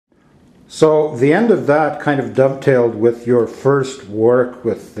So the end of that kind of dovetailed with your first work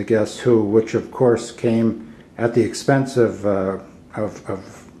with the Guess Who, which of course came at the expense of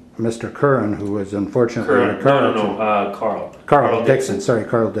Mr. Curran, who was unfortunately in a car accident. Carl Dixon. Sorry,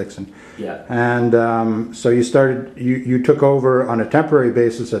 Carl Dixon. Yeah. And so you started. You took over on a temporary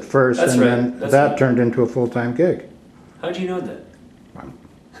basis at first, That's and right. then That's that right. turned into a full-time gig. How'd you know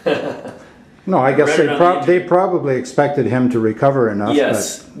that? No, I guess read it on they probably expected him to recover enough.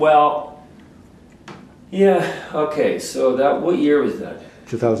 Yes. Well, yeah. Okay. So what year was that?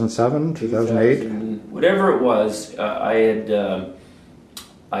 2007, 2008? Whatever it was, I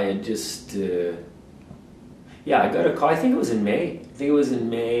had just, I got a call. I think it was in May. I think it was in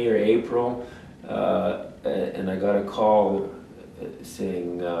May or April, and I got a call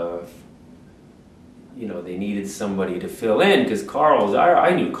saying, they needed somebody to fill in because Carl.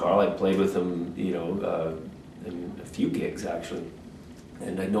 I knew Carl. I played with him, in a few gigs actually,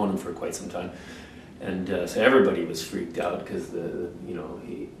 and I'd known him for quite some time. And so everybody was freaked out because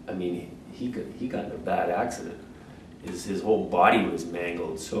he got in a bad accident. His whole body was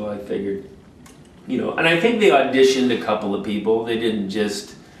mangled. So I figured, and I think they auditioned a couple of people. They didn't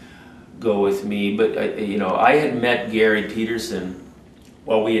just go with me, but I had met Gary Peterson.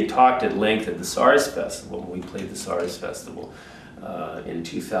 Well, we had talked at length at the SARS Festival when we played the SARS Festival in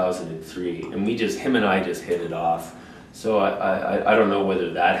 2003, and him and I just hit it off. So I don't know whether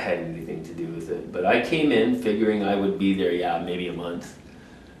that had anything to do with it, but I came in figuring I would be there, maybe a month,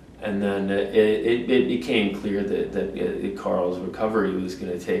 and then it became clear that Carl's recovery was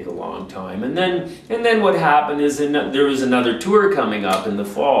going to take a long time, and then what happened is there was another tour coming up in the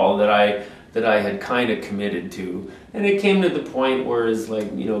fall that I had kind of committed to, and it came to the point where it's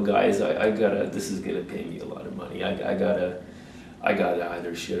like, guys, this is going to pay me a lot of money. I gotta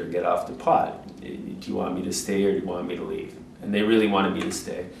either shit or get off the pot. Do you want me to stay or do you want me to leave? And they really wanted me to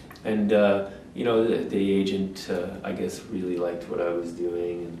stay. And the agent, I guess, really liked what I was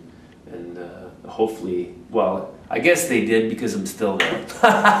doing, and hopefully, well, I guess they did because I'm still there.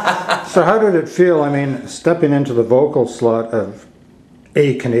 So how did it feel? I mean, stepping into the vocal slot of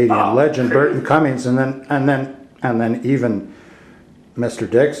a Canadian legend, Burton Cummings, and then even Mr.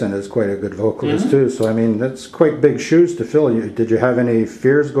 Dixon is quite a good vocalist too. So I mean, that's quite big shoes to fill. Did you have any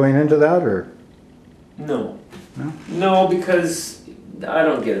fears going into that, or? No, because I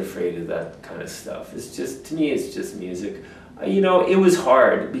don't get afraid of that kind of stuff. It's just, to me, it's just music. It was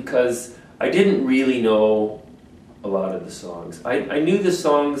hard because I didn't really know a lot of the songs. I knew the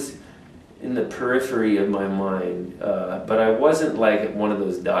songs in the periphery of my mind, but I wasn't like one of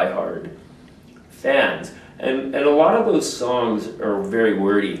those diehard fans. And a lot of those songs are very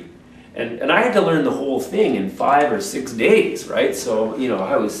wordy. And I had to learn the whole thing in 5 or 6 days, right? So,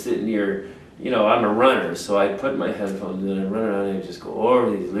 I was sitting here, I'm a runner, so I put my headphones in and I run around and I just go over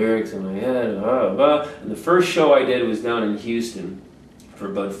these lyrics in my head, blah, blah. And the first show I did was down in Houston for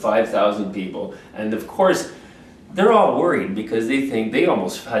about 5,000 people. And of course, they're all worried because they think they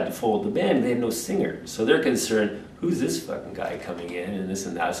almost had to fold the band. They had no singer. So they're concerned, who's this fucking guy coming in and this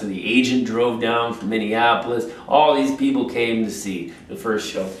and that. So the agent drove down from Minneapolis. All these people came to see the first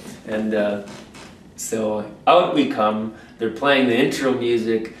show. And so out we come. They're playing the intro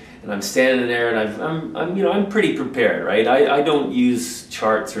music. And I'm standing there, and I'm pretty prepared, right? I don't use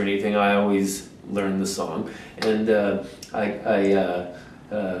charts or anything. I always learn the song, and I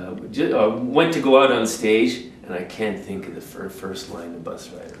went to go out on stage, and I can't think of the first line of Bus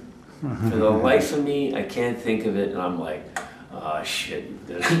Rider. For the life of me, I can't think of it, and I'm like, oh shit,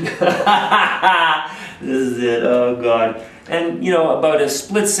 this is it. Oh God. And about a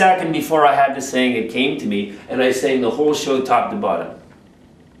split second before I had to sing, it came to me, and I sang the whole show top to bottom.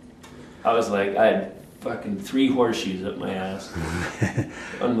 I was like, I had fucking 3 horseshoes up my ass.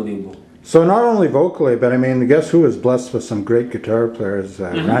 Unbelievable. So not only vocally, but I mean, Guess Who is blessed with some great guitar players.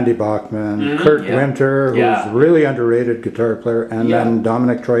 Randy Bachman, Kurt Winter, who's really underrated guitar player, and then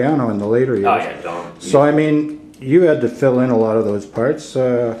Dominic Troiano in the later years. Oh yeah, Dom. So I mean, you had to fill in a lot of those parts.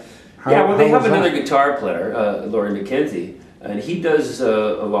 They have another guitar player, Laurie McKenzie, and he does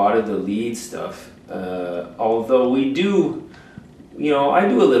a lot of the lead stuff. Although we do... I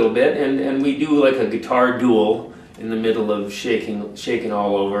do a little bit, and we do like a guitar duel in the middle of shaking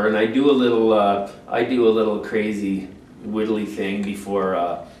all over, and I do a little crazy whittly thing before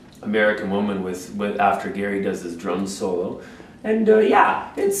American Woman with after Gary does his drum solo, and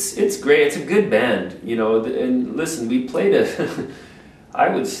it's great. It's a good band, and listen, we played I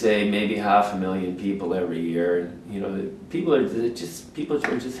would say maybe 500,000 people every year, and people are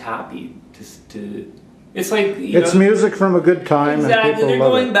just happy to. It's like it's music from a good time. Exactly, and people they're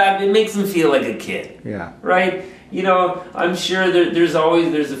love going back. It makes them feel like a kid. Yeah. Right. you know, I'm sure there's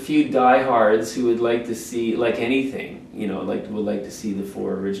a few diehards who would like to see, like anything, you know, would like to see the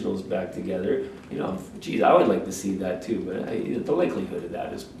four originals back together. You know, geez, I would like to see that too, but the likelihood of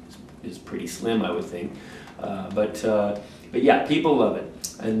that is pretty slim, I would think. But yeah, people love it,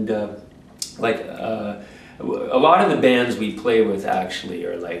 and a lot of the bands we play with actually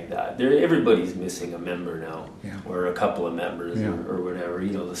are like that. Everybody's missing a member now, or a couple of members, or whatever.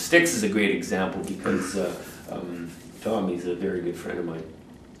 You know, the Styx is a great example because Tommy's a very good friend of mine,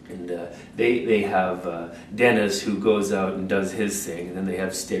 and they have Dennis who goes out and does his thing, and then they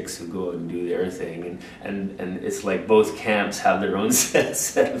have Styx who go out and do their thing, and it's like both camps have their own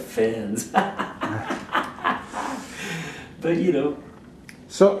set of fans. But you know.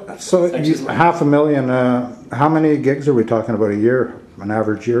 So you, 500,000. How many gigs are we talking about a year? An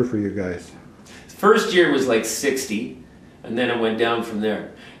average year for you guys? First year was like 60, and then it went down from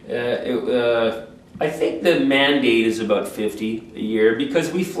there. I think the mandate is about 50 a year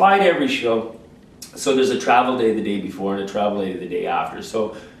because we fly to every show. So there's a travel day the day before and a travel day the day after.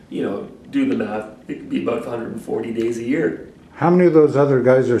 So, you know, do the math. It could be about 140 days a year. How many of those other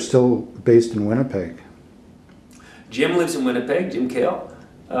guys are still based in Winnipeg? Jim lives in Winnipeg, Jim Kale.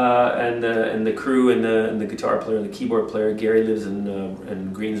 And the crew and the guitar player and the keyboard player, Gary lives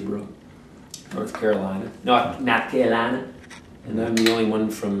in Greensboro, North Carolina. Not Carolina. And I'm the only one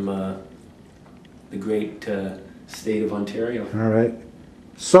from the great state of Ontario. All right.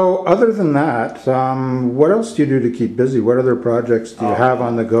 So other than that, what else do you do to keep busy? What other projects do you have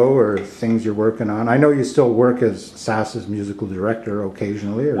on the go or things you're working on? I know you still work as Sass's musical director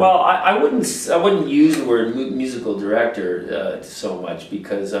occasionally. Or? Well, I wouldn't use the word musical director so much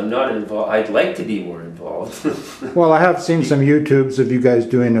because I'm not involved. I'd like to be more involved. Well, I have seen some YouTubes of you guys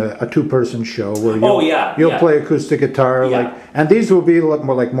doing a two-person show where you'll play acoustic guitar, and these will be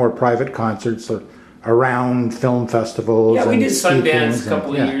more private concerts. Around film festivals. Yeah, we did Sundance a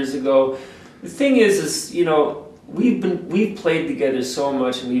couple of years ago. The thing is you know, we've played together so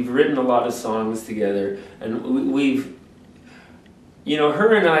much, and we've written a lot of songs together, and we've, you know,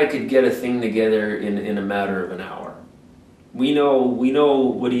 her and I could get a thing together in a matter of an hour. We know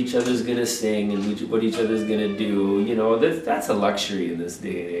what each other's gonna sing and what each other's gonna do. You know, that's a luxury in this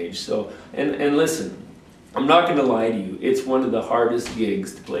day and age. So, and listen. I'm not going to lie to you. It's one of the hardest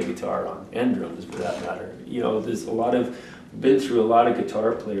gigs to play guitar on, and drums for that matter. You know, there's been through a lot of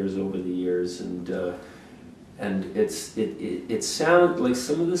guitar players over the years, and it sounds like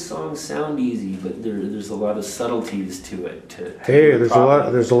some of the songs sound easy, but there's a lot of subtleties to it. There's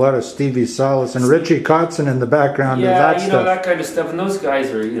a lot of Stevie Salas and Richie Kotzen in the background. Yeah, and that know, that kind of stuff. And those guys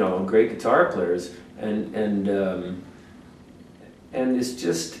are, you know, great guitar players, and it's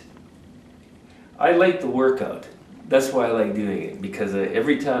just. I like the workout. That's why I like doing it, because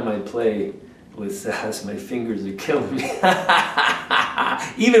every time I play with Sass, my fingers are killing me.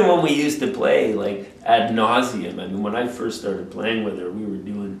 Even when we used to play like ad nauseum. I mean, when I first started playing with her,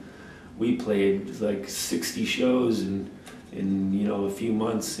 we played like 60 shows in you know, a few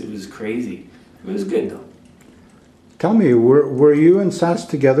months. It was crazy. It was good though. Tell me, were you and Sass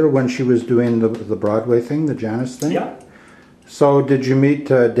together when she was doing the Broadway thing, the Janice thing? Yeah. So did you meet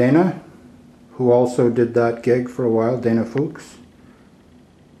Dana? Who also did that gig for a while, Dana Fuchs.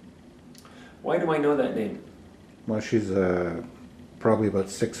 Why do I know that name? Well, she's probably about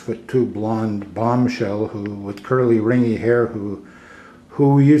 6'2" blonde bombshell with curly, ringy hair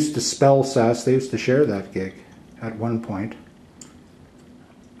who used to spell Sass. They used to share that gig at one point.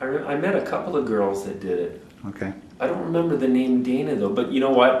 I met a couple of girls that did it. Okay. I don't remember the name Dana though, but you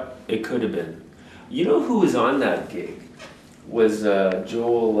know what? It could have been. You know who was on that gig? Was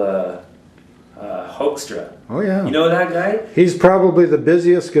Joel Hoekstra. Oh yeah. You know that guy? He's probably the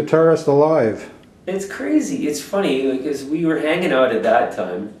busiest guitarist alive. It's crazy. It's funny because we were hanging out at that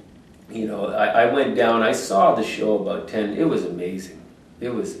time. You know, I went down. I saw the show about 10. It was amazing.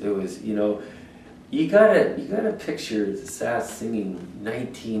 It was. You know, you gotta picture Sass singing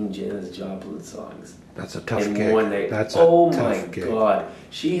 19 Janis Joplin songs. That's a tough in gig. One day. That's oh a tough my gig. God!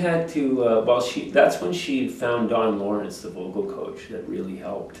 She had to. That's when she found Don Lawrence, the vocal coach, that really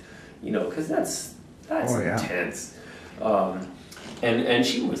helped. You know, because that's intense. And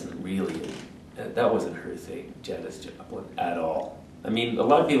she wasn't really, that wasn't her thing, Janis Joplin, at all. I mean, a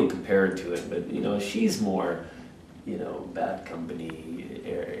lot of people compare her to it, but, you know, she's more, you know, Bad Company,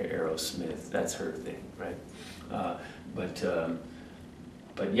 Aerosmith, that's her thing, right? But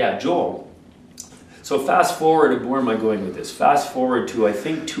yeah, Joel. So fast forward, where am I going with this? Fast forward to, I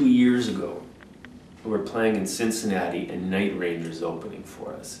think, 2 years ago, we were playing in Cincinnati and Night Ranger's opening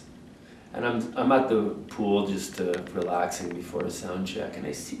for us. And I'm at the pool just relaxing before a sound check, and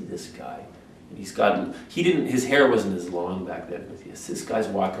I see this guy his hair wasn't as long back then. This guy's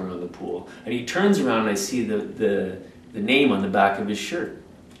walking around the pool, and he turns around and I see the name on the back of his shirt.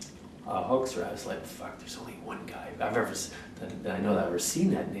 Hoaxer. I was like, fuck, there's only one guy that I've ever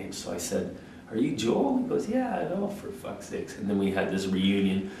seen that name. So I said, are you Joel? He goes, yeah. Oh, for fuck's sakes. And then we had this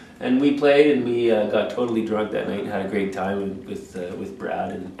reunion, and we played, and we got totally drunk that night and had a great time with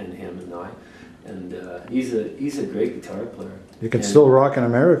Brad and him and I. And he's a great guitar player. You can still rock in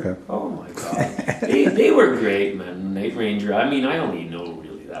America. Oh my God, they were great, man. Night Ranger. I mean, I only know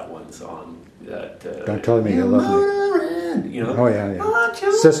really that one song. Don't tell me you love me. You know? Oh yeah.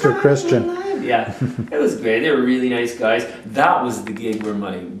 Sister Christian. Yeah, it was great. They were really nice guys. That was the gig where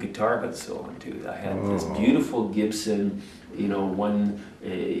my guitar got stolen too. I had this beautiful Gibson, one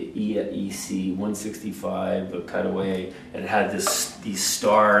EC 165, a cutaway, and it had these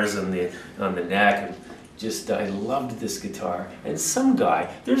stars on the neck. And just, I loved this guitar. And some guy,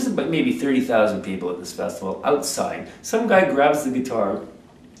 there's about maybe 30,000 people at this festival outside. Some guy grabs the guitar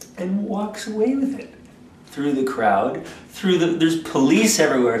and walks away with it through the crowd, there's police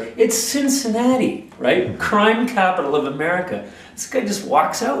everywhere. It's Cincinnati, right? Crime capital of America. This guy just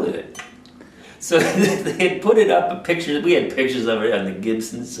walks out with it. So they had put it up, we had pictures of it on the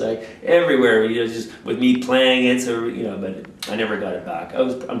Gibson site, everywhere, just with me playing it, so, but I never got it back.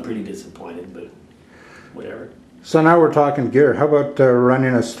 I'm pretty disappointed, but whatever. So now we're talking gear. How about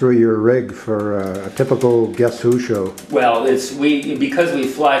running us through your rig for a typical Guess Who show? Well, because we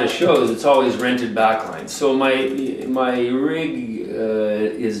fly to shows, it's always rented backline. So my rig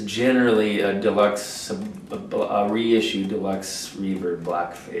is generally a deluxe, a reissue deluxe reverb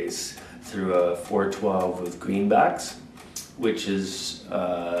blackface through a 412 with greenbacks, which is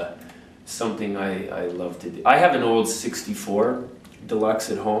something I love to do. I have an old 64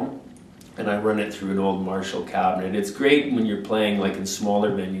 deluxe at home, and I run it through an old Marshall cabinet. It's great when you're playing like in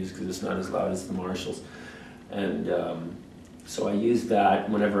smaller venues because it's not as loud as the Marshalls. And so I use that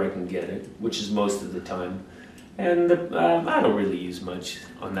whenever I can get it, which is most of the time. And I don't really use much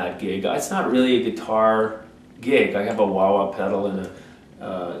on that gig. It's not really a guitar gig. I have a wah-wah pedal and a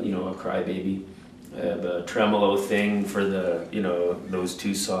crybaby. I have a tremolo thing for the, those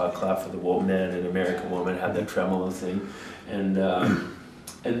two saw a clap for the Woman and American Woman had the tremolo thing. And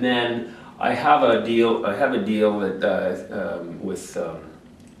then I have a deal with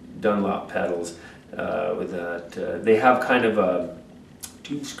Dunlop pedals with that. They have kind of a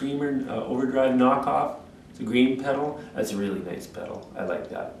Tube Screamer overdrive knockoff. It's a green pedal. That's a really nice pedal. I like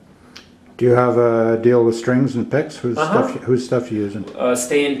that. Do you have a deal with strings and picks? Whose stuff you using?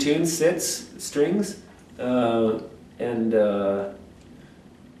 Stay in Tune sits strings, and I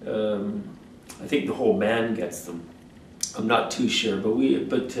think the whole band gets them. I'm not too sure,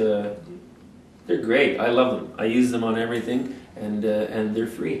 but they're great. I love them. I use them on everything, and they're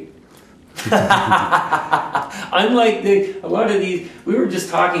free. Unlike a lot of these, we were just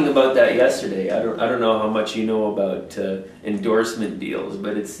talking about that yesterday. I don't know how much you know about endorsement deals,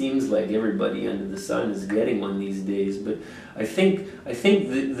 but it seems like everybody under the sun is getting one these days. But I think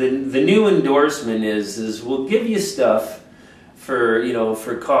the new endorsement is we'll give you stuff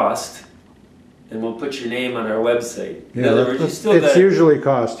for cost. And we'll put your name on our website. In other words, it's usually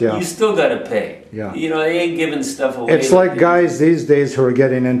cost, yeah. You still got to pay. Yeah. They ain't giving stuff away. It's like guys these days who are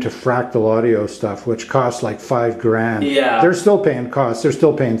getting into fractal audio stuff, which costs like $5,000. Yeah. They're still paying costs. They're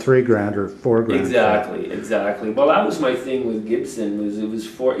still paying $3,000 or $4,000. Exactly. Well, that was my thing with Gibson.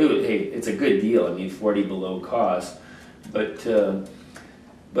 Hey, it's a good deal. I mean, 40 below cost, but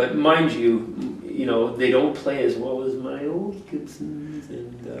mind you, they don't play as well as my old Gibsons,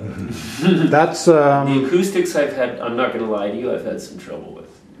 and that's the acoustics I'm not going to lie to you, I've had some trouble with.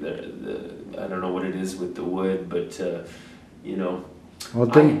 I don't know what it is with the wood, but Well,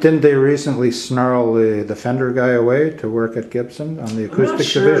 didn't they recently snarl the Fender guy away to work at Gibson on the acoustic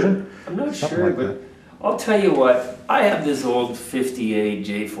division? I'm not sure, but that. I'll tell you what. I have this old 58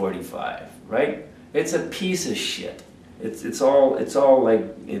 J45, right? It's a piece of shit. It's all like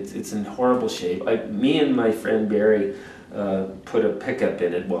it's in horrible shape. Me and my friend Barry put a pickup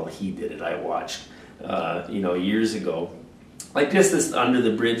in it. Well, he did it. I watched, years ago, like just this under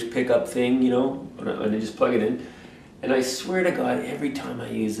the bridge pickup thing, and I just plug it in. And I swear to God, every time I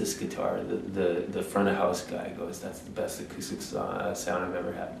use this guitar, the front of house guy goes, "That's the best acoustic sound I've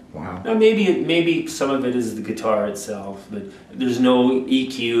ever had." Wow. Now maybe some of it is the guitar itself, but there's no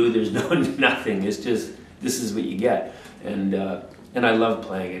EQ, there's no nothing. It's just this is what you get. And I love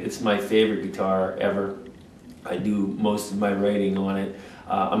playing it. It's my favorite guitar ever. I do most of my writing on it.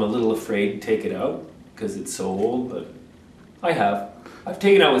 I'm a little afraid to take it out because it's so old, but I've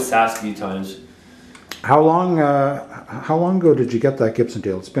taken it out with Sass a few times. How long ago did you get that Gibson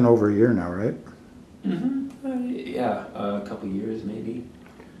deal? It's been over a year now, right? Yeah, a couple years maybe.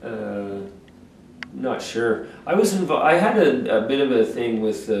 Not sure. I was involved. I had a bit of a thing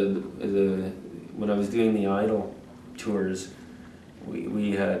with the when I was doing the Idol tours.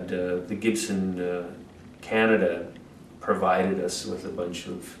 We had the Gibson Canada provided us with a bunch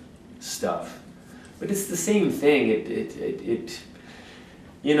of stuff, but it's the same thing. It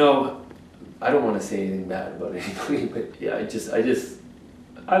you know, I don't want to say anything bad about anybody, but yeah,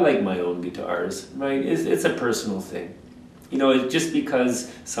 I like my own guitars, right? It's a personal thing. You know, just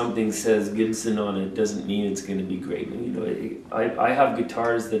because something says Gibson on it doesn't mean it's going to be great. You know, I have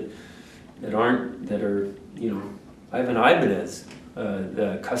guitars that are, you know, I have an Ibanez,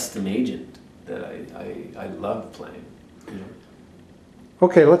 the custom agent that I love playing. You know.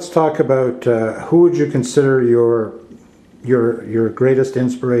 Okay, let's talk about who would you consider your greatest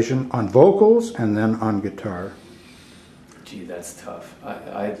inspiration on vocals and then on guitar? Gee, that's tough.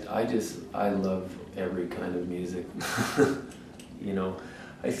 I love every kind of music. You know,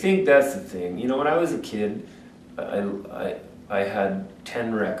 I think that's the thing. You know, when I was a kid, I had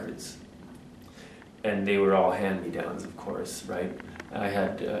 10 records, and they were all hand-me-downs, of course, right? I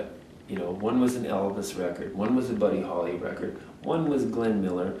had, you know, one was an Elvis record, one was a Buddy Holly record, one was Glenn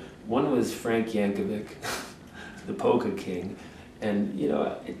Miller, one was Frank Yankovic, the Polka King, and you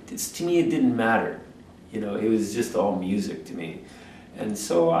know, to me it didn't matter. You know, it was just all music to me. And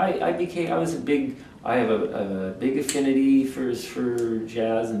so I have a big affinity for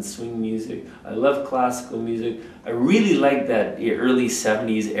jazz and swing music. I love classical music. I really like that early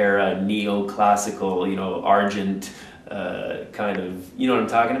 70s era neoclassical, you know, Argent kind of, you know what I'm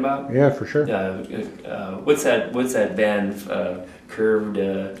talking about? Yeah, for sure. What's that band? Curved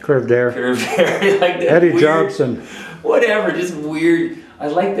Air. Curved Air. Like that Eddie weird, Jobson. Whatever, just weird. I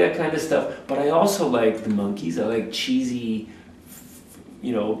like that kind of stuff, but I also like the Monkees. I like cheesy,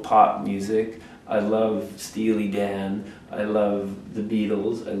 you know, pop music. I love Steely Dan. I love the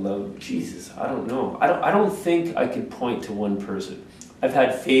Beatles. I love Jesus. I don't know. I don't think I could point to one person. I've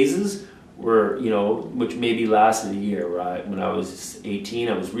had phases where, you know, which maybe lasted a year. Where when I was 18,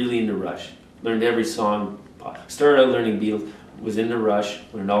 I was really into Rush. Learned every song. Started out learning Beatles. Was into Rush.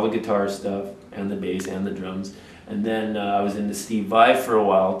 Learned all the guitar stuff and the bass and the drums. And then I was into Steve Vai for a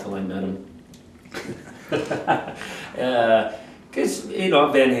while till I met him. Because, you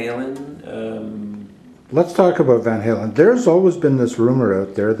know, Van Halen. Let's talk about Van Halen. There's always been this rumor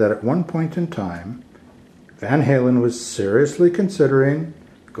out there that at one point in time, Van Halen was seriously considering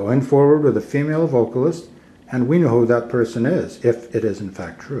going forward with a female vocalist, and we know who that person is, if it is in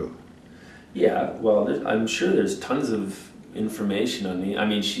fact true. Yeah, well, I'm sure there's tons of information on me. I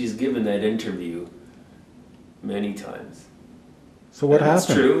mean, she's given that interview many times. So what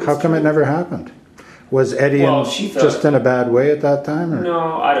happened? True. How come it never happened? Was Eddie just in a bad way at that time? Or?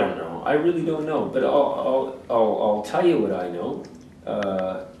 No, I don't know. I really don't know. But I'll tell you what I know.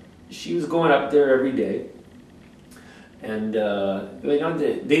 She was going up there every day, and you know,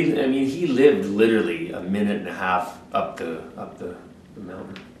 I mean, he lived literally a minute and a half up the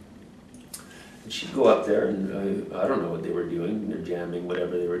mountain. And she'd go up there, and I don't know what they were doing. They're jamming,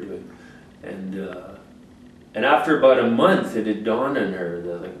 whatever they were doing, and after about a month, it had dawned on her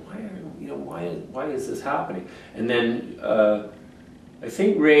that, like, why is this happening? And then I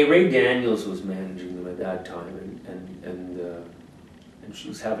think Ray Daniels was managing them at that time, and she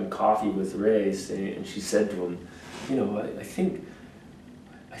was having coffee with Ray, and she said to him, you know, I think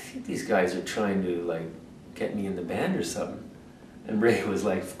these guys are trying to, like, get me in the band or something. And Ray was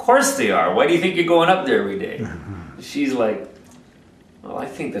like, of course they are. Why do you think you're going up there every day? She's like, well, I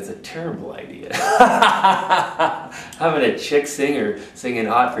think that's a terrible idea. Having a chick singer singing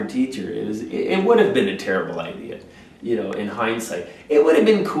Hot for Teacher, it would have been a terrible idea, you know, in hindsight. It would have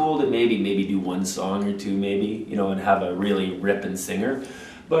been cool to maybe do one song or two, maybe, you know, and have a really ripping singer.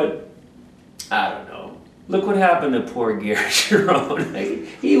 But, I don't know. Look what happened to poor Gary Sharon.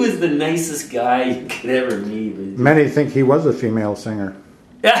 He was the nicest guy you could ever meet. Many think he was a female singer.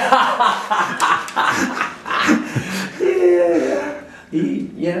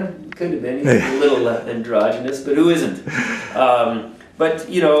 Yeah, could have been. He's a little androgynous, but who isn't? But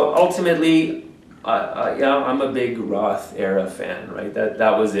you know, ultimately, I'm a big Roth era fan, right?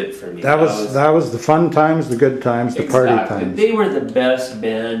 That was it for me. That was the fun times, the good times, the party times. They were the best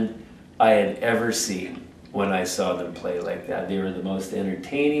band I had ever seen when I saw them play like that. They were the most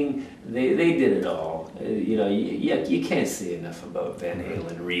entertaining. They did it all. You know, you can't say enough about Van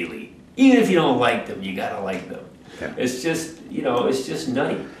Halen, really. Even if you don't like them, you gotta like them. Yeah. It's just, you know, it's just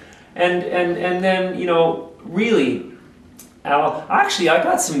nutty. And then, you know, really, Al, actually, I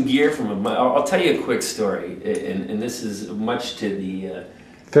got some gear from him. I'll tell you a quick story, and this is much to the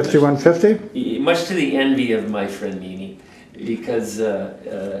 5150? much to the envy of my friend Mimi, because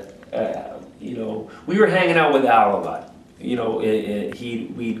you know, we were hanging out with Al a lot. You know,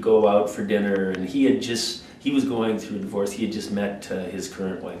 we'd go out for dinner, and he was going through a divorce. He had just met his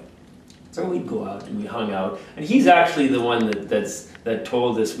current wife, so we'd go out and we hung out. And he's actually the one that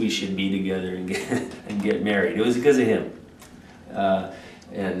told us we should be together and get married. It was because of him.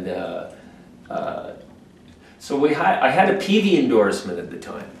 So I had a PV endorsement at the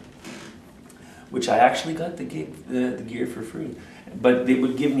time, which I actually got the gear for free, but they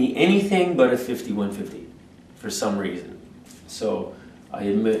would give me anything but a 5150 for some reason. So I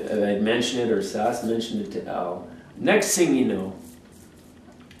mentioned it, or Sass mentioned it to Al. Next thing you know,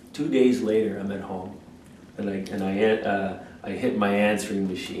 2 days later, I'm at home, and I hit my answering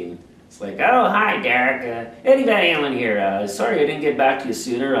machine. It's like, oh, hi, Derek. Eddie Van Halen here. Sorry I didn't get back to you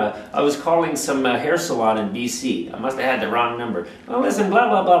sooner. I was calling some hair salon in BC. I must have had the wrong number. Oh, listen, blah,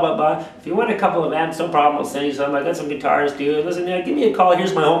 blah, blah, blah, blah. If you want a couple of amps, no problem. I'll send you some. I got some guitars, too. Listen, give me a call.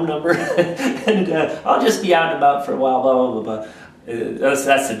 Here's my home number. And I'll just be out and about for a while, blah, blah, blah, blah.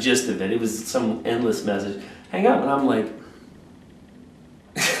 That's the gist of it. It was some endless message. Hang up, and I'm like,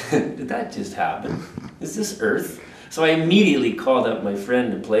 did that just happen? Is this Earth? So I immediately called up my friend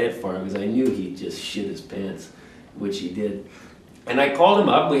to play it for him because I knew he'd just shit his pants, which he did. And I called him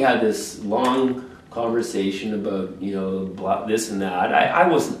up. We had this long conversation about, you know, this and that. I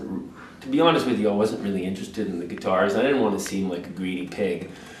wasn't, to be honest with you, I wasn't really interested in the guitars. I didn't want to seem like a greedy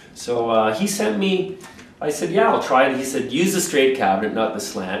pig. So he sent me, I said, yeah, I'll try it. He said, use the straight cabinet, not the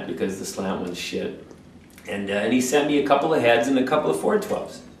slant, because the slant one's shit. And he sent me a couple of heads and a couple of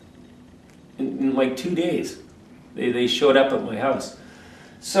 412s in like 2 days. They showed up at my house.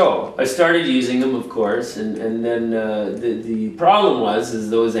 So I started using them, of course, and then the problem is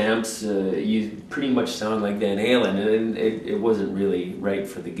those amps you pretty much sound like Van Halen, and it wasn't really right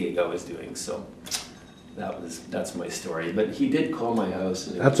for the gig I was doing. So that's my story. But he did call my house.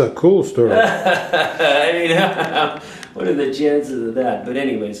 And that's a cool story. I mean, what are the chances of that? But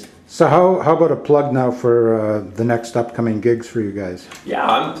anyways. So how about a plug now for the next upcoming gigs for you guys? Yeah,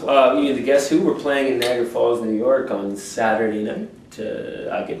 I'm. You guess who? We're playing in Niagara Falls, New York on Saturday night.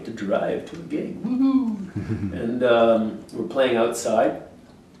 I get to drive to a gig. Woohoo! And we're playing outside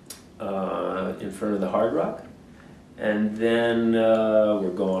in front of the Hard Rock, and then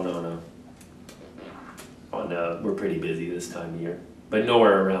we're going on a. We're pretty busy this time of year, but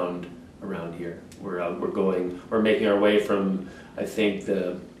nowhere around here. We're making our way from, I think,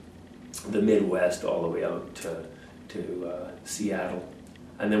 the Midwest all the way out to Seattle,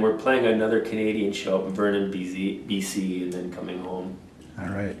 and then we're playing another Canadian show up in Vernon, BC, and then coming home. All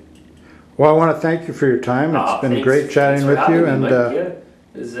right. Well, I want to thank you for your time. It's been great chatting with you, and Mike, yeah,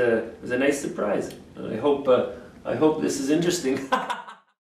 it was a nice surprise. I hope this is interesting.